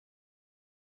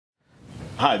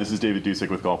Hi, this is David Dusick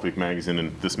with Golf Week Magazine,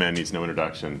 and this man needs no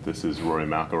introduction. This is Rory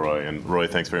McIlroy, and Roy,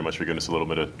 thanks very much for giving us a little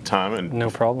bit of time. And no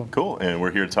problem. Cool, and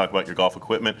we're here to talk about your golf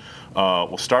equipment.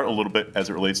 We'll start a little bit as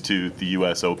it relates to the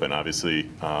U.S. Open. Obviously,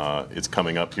 it's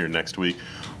coming up here next week.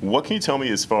 What can you tell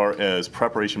me as far as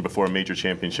preparation before a major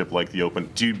championship like the Open?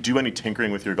 Do you do any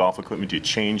tinkering with your golf equipment? Do you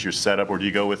change your setup, or do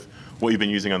you go with what you've been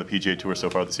using on the PGA Tour so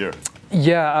far this year?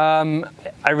 Yeah,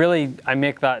 I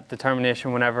make that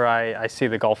determination whenever I see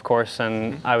the golf course,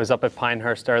 and I was up at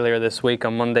Pinehurst earlier this week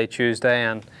on Monday, Tuesday,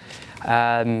 and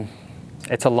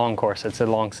it's a long course, it's a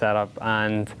long setup,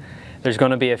 and there's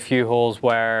going to be a few holes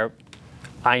where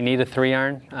I need a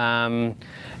 3-iron.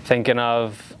 Thinking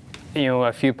of,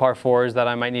 a few par 4s that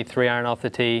I might need 3-iron off the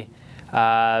tee.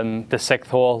 The 6th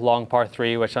hole, long par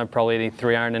 3, which I probably need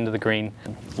 3-iron into the green.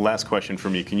 Last question for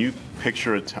me. Can you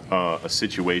picture a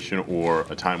situation or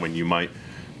a time when you might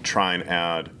try and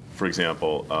add, for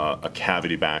example, a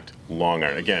cavity-backed long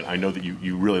iron? Again, I know that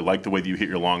you really like the way that you hit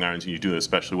your long irons and you do it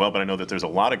especially well, but I know that there's a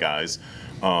lot of guys,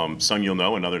 some you'll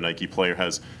know, another Nike player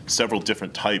has several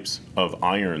different types of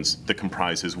irons that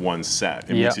comprise his one set.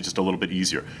 It makes it just a little bit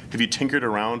easier. Have you tinkered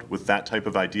around with that type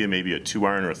of idea, maybe a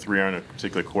 2-iron or a 3-iron on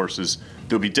particular courses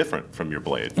that would be different from your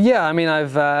blade? Yeah, I mean,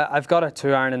 I've got a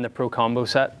 2-iron in the Pro Combo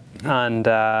set, and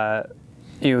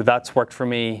that's worked for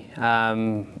me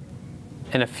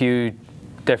in a few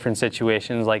different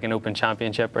situations, like an Open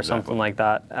Championship or something like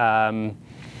that.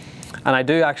 And I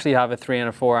do actually have a 3 and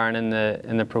a 4-iron in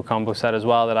the Pro Combo set as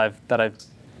well that I've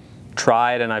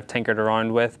tried and I've tinkered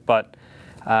around with. But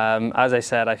as I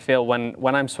said, I feel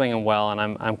when I'm swinging well and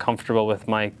I'm comfortable with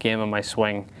my game and my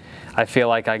swing, I feel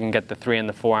like I can get the 3 and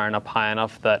the 4-iron up high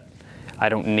enough that I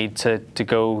don't need to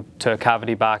go to a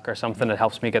cavity back or something. It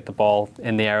helps me get the ball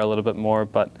in the air a little bit more.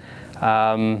 But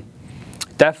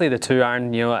definitely the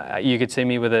 2-iron. You could see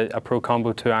me with a Pro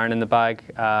Combo 2-iron in the bag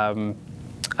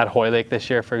at Hoylake this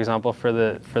year, for example, for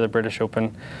the British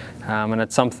Open, and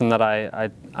it's something that I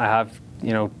have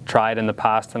tried in the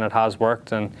past, and it has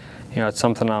worked, and it's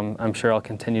something I'm sure I'll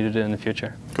continue to do in the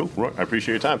future. Cool, Roy, I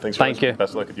appreciate your time. Thanks for Thank you.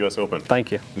 Best of luck at the U.S. Open.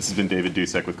 Thank you. This has been David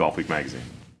Dusick with Golf Week Magazine.